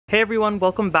Hey everyone,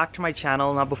 welcome back to my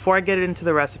channel. Now before I get into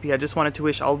the recipe, I just wanted to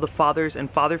wish all the fathers and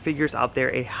father figures out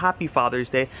there a happy Father's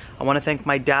Day. I want to thank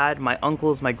my dad, my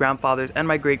uncles, my grandfathers, and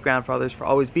my great-grandfathers for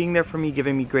always being there for me,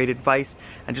 giving me great advice,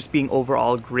 and just being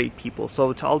overall great people.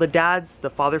 So to all the dads, the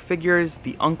father figures,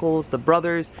 the uncles, the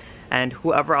brothers, and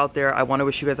whoever out there, I want to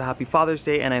wish you guys a happy Father's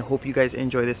Day, and I hope you guys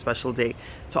enjoy this special day.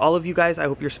 To all of you guys, I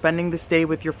hope you're spending this day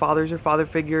with your fathers or father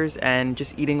figures and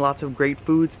just eating lots of great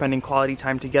food, spending quality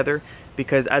time together,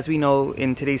 because as we know,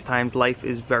 in today's times, life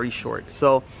is very short.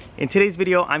 So in today's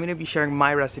video, I'm going to be sharing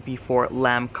my recipe for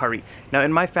lamb curry. Now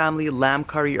in my family, lamb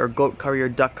curry or goat curry or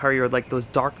duck curry or like those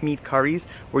dark meat curries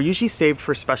were usually saved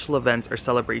for special events or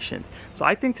celebrations. So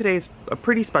I think today is a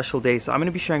pretty special day, so I'm going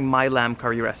to be sharing my lamb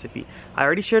curry recipe. I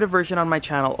already shared a version on my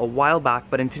channel a while back,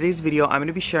 but in today's video, I'm going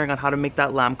to be sharing on how to make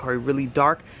that lamb curry really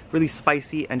dark, really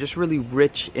spicy, and just really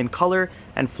rich in color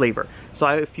and flavor. So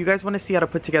if you guys want to see how to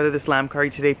put together this lamb curry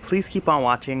today, please keep on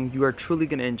watching. You are truly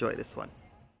going to enjoy this one.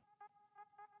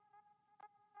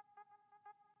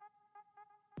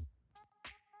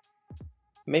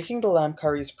 Making the lamb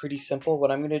curry is pretty simple.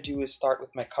 What I'm going to do is start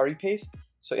with my curry paste.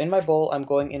 So in my bowl, I'm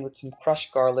going in with some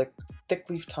crushed garlic, thick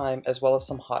leaf thyme, as well as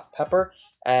some hot pepper.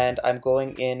 And I'm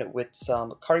going in with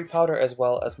some curry powder as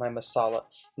well as my masala.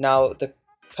 Now the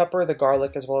pepper, the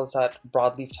garlic, as well as that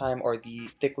broadleaf thyme or the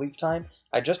thick leaf thyme,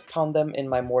 I just pound them in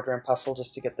my mortar and pestle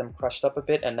just to get them crushed up a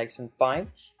bit and nice and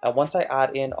fine. And once I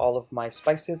add in all of my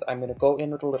spices, I'm going to go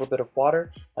in with a little bit of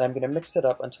water and I'm going to mix it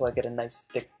up until I get a nice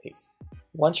thick paste.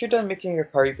 Once you're done making your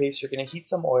curry paste, you're going to heat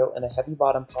some oil in a heavy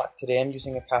bottom pot. Today I'm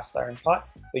using a cast iron pot,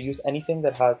 but use anything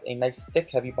that has a nice thick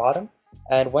heavy bottom.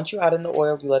 And once you add in the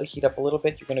oil, you let it heat up a little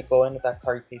bit, you're going to go in with that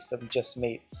curry paste that we just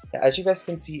made. Now, as you guys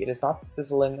can see, it is not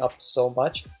sizzling up so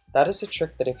much. That is a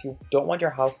trick that if you don't want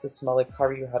your house to smell like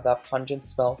curry or have that pungent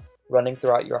smell running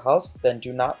throughout your house, then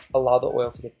do not allow the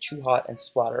oil to get too hot and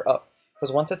splatter up.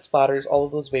 Because once it splatters, all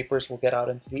of those vapors will get out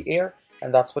into the air,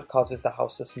 and that's what causes the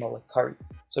house to smell like curry.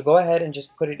 So go ahead and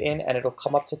just put it in and it'll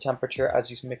come up to temperature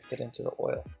as you mix it into the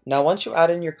oil. Now once you add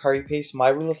in your curry paste, my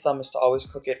rule of thumb is to always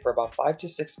cook it for about 5 to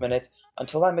 6 minutes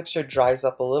until that mixture dries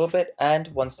up a little bit and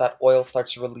once that oil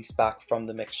starts to release back from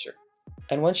the mixture.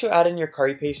 And once you add in your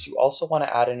curry paste, you also want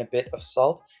to add in a bit of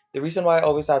salt. The reason why I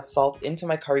always add salt into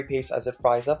my curry paste as it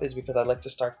fries up is because I like to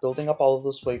start building up all of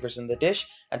those flavors in the dish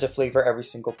and to flavor every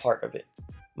single part of it.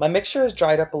 My mixture has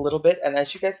dried up a little bit, and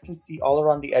as you guys can see all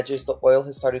around the edges, the oil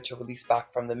has started to release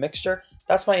back from the mixture.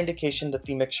 That's my indication that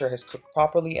the mixture has cooked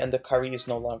properly and the curry is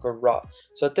no longer raw.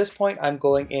 So at this point, I'm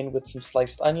going in with some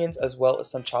sliced onions as well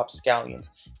as some chopped scallions.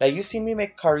 Now you see me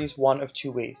make curries one of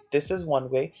two ways. This is one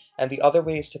way, and the other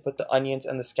way is to put the onions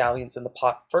and the scallions in the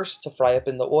pot first to fry up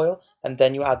in the oil, and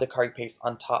then you add the curry paste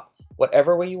on top.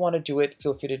 Whatever way you want to do it,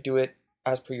 feel free to do it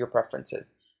as per your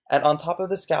preferences. And on top of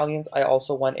the scallions, I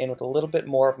also went in with a little bit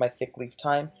more of my thick leaf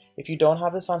thyme. If you don't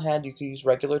have this on hand, you can use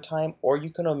regular thyme or you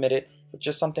can omit it. It's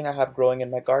just something I have growing in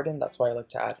my garden, that's why I like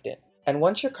to add it in. And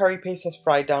once your curry paste has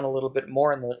fried down a little bit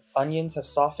more and the onions have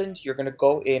softened, you're going to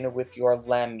go in with your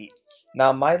lamb meat.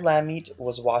 Now my lamb meat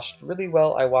was washed really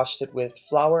well. I washed it with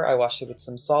flour, I washed it with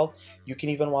some salt. You can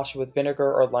even wash it with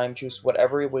vinegar or lime juice,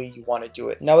 whatever way you want to do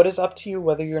it. Now it is up to you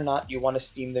whether or not you want to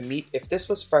steam the meat. If this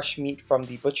was fresh meat from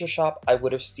the butcher shop, I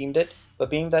would have steamed it. But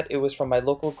being that it was from my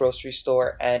local grocery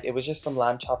store and it was just some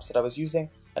lamb chops that I was using,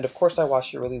 and of course I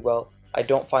washed it really well, I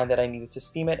don't find that I needed to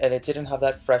steam it and it didn't have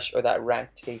that fresh or that rank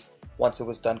taste once it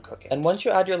was done cooking. And once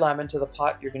you add your lamb into the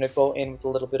pot, you're going to go in with a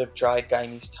little bit of dried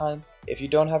Guyanese thyme. If you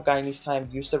don't have Guyanese thyme,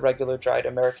 use the regular dried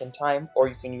American thyme, or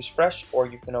you can use fresh, or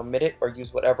you can omit it, or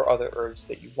use whatever other herbs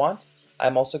that you want.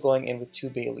 I'm also going in with 2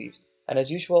 bay leaves. And as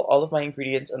usual, all of my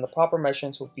ingredients and the proper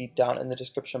measurements will be down in the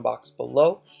description box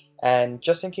below. And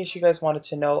just in case you guys wanted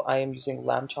to know, I am using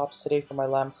lamb chops today for my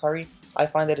lamb curry. I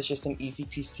find that it's just an easy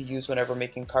piece to use whenever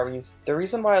making curries. The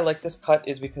reason why I like this cut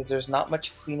is because there's not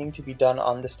much cleaning to be done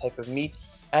on this type of meat,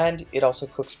 and it also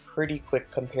cooks pretty quick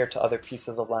compared to other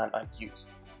pieces of lamb I've used.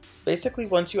 Basically,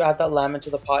 once you add that lamb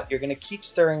into the pot, you're going to keep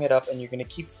stirring it up and you're going to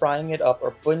keep frying it up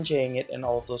or bunjaying it in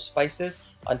all of those spices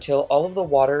until all of the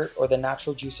water or the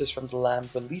natural juices from the lamb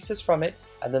releases from it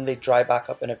and then they dry back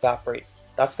up and evaporate.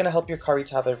 That's going to help your curry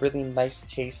to have a really nice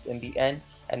taste in the end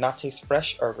and not taste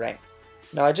fresh or rank.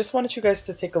 Now I just wanted you guys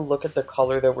to take a look at the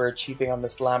color that we're achieving on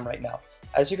this lamb right now.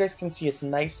 As you guys can see, it's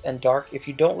nice and dark. If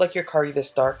you don't like your curry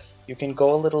this dark, you can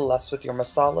go a little less with your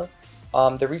masala.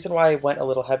 The reason why I went a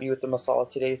little heavy with the masala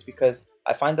today is because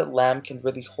I find that lamb can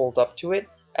really hold up to it,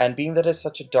 and being that it's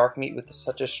such a dark meat with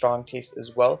such a strong taste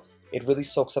as well, it really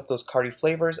soaks up those curry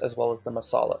flavors as well as the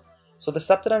masala. So the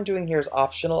step that I'm doing here is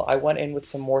optional. I went in with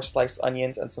some more sliced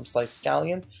onions and some sliced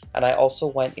scallions, and I also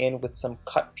went in with some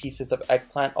cut pieces of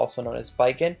eggplant, also known as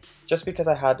bacon, just because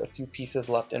I had a few pieces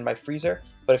left in my freezer.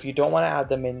 But if you don't want to add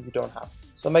them in, you don't have to.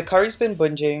 So my curry's been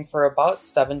bunjing for about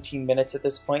 17 minutes at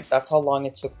this point. That's how long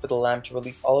it took for the lamb to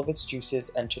release all of its juices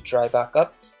and to dry back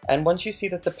up. And once you see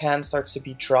that the pan starts to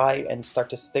be dry and start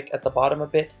to stick at the bottom a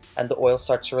bit, and the oil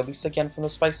starts to release again from the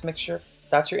spice mixture,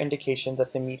 that's your indication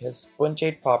that the meat has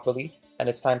bunjed properly and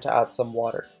it's time to add some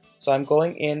water. So I'm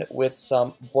going in with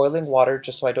some boiling water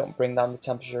just so I don't bring down the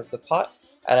temperature of the pot.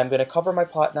 And I'm going to cover my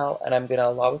pot now, and I'm going to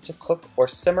allow it to cook or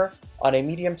simmer on a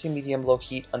medium to medium low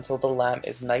heat until the lamb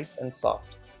is nice and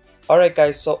soft. Alright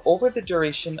guys, so over the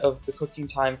duration of the cooking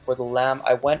time for the lamb,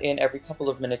 I went in every couple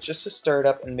of minutes just to stir it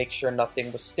up and make sure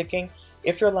nothing was sticking.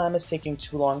 If your lamb is taking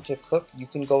too long to cook, you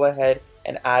can go ahead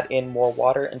and add in more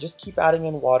water and just keep adding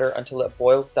in water until it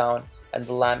boils down and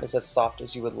the lamb is as soft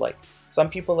as you would like. Some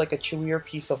people like a chewier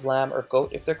piece of lamb or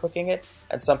goat if they're cooking it,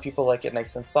 and some people like it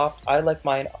nice and soft. I like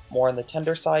mine more on the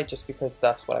tender side just because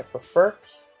that's what I prefer,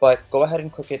 but go ahead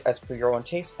and cook it as per your own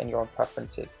taste and your own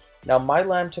preferences. Now my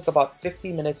lamb took about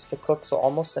 50 minutes to cook, so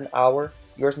almost an hour.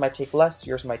 Yours might take less,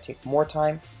 yours might take more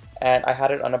time, and I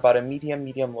had it on about a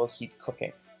medium low heat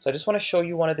cooking. So I just want to show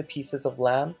you one of the pieces of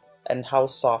lamb and how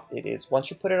soft it is. Once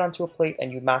you put it onto a plate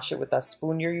and you mash it with that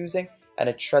spoon you're using and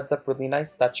it shreds up really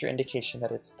nice, that's your indication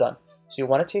that it's done. So you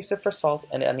want to taste it for salt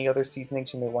and any other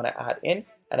seasonings you may want to add in,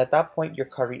 and at that point your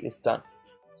curry is done.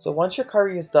 So once your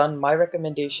curry is done, my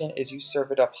recommendation is you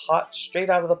serve it up hot, straight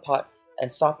out of the pot,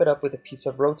 and sop it up with a piece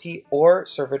of roti or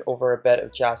serve it over a bed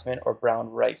of jasmine or brown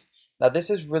rice. Now this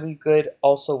is really good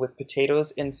also with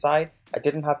potatoes inside. I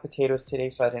didn't have potatoes today,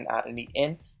 so I didn't add any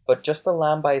in, but just the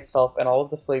lamb by itself and all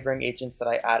of the flavoring agents that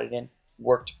I added in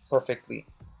worked perfectly.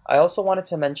 I also wanted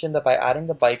to mention that by adding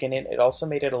the bacon in, it also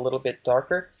made it a little bit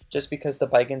darker, just because the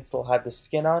bacon still had the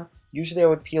skin on. Usually I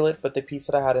would peel it, but the piece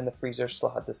that I had in the freezer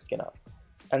still had the skin on.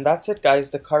 And that's it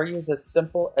guys, the curry is as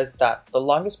simple as that. The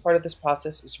longest part of this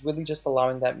process is really just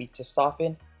allowing that meat to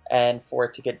soften and for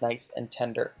it to get nice and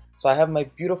tender. So I have my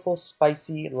beautiful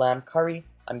spicy lamb curry.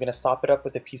 I'm going to sop it up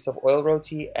with a piece of oil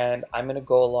roti, and I'm going to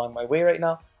go along my way right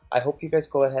now. I hope you guys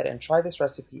go ahead and try this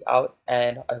recipe out,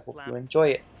 and I hope you enjoy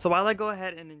it. So while I go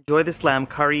ahead and enjoy this lamb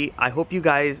curry, I hope you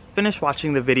guys finish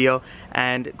watching the video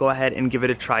and go ahead and give it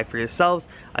a try for yourselves.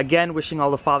 Again, wishing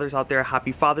all the fathers out there a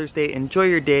happy Father's Day. Enjoy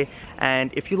your day,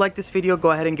 and if you like this video,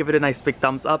 go ahead and give it a nice big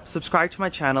thumbs up. Subscribe to my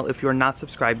channel if you are not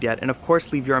subscribed yet, and of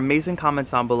course leave your amazing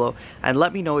comments down below and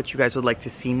let me know what you guys would like to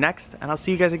see next, and I'll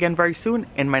see you guys again very soon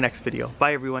in my next video.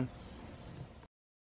 Bye everyone.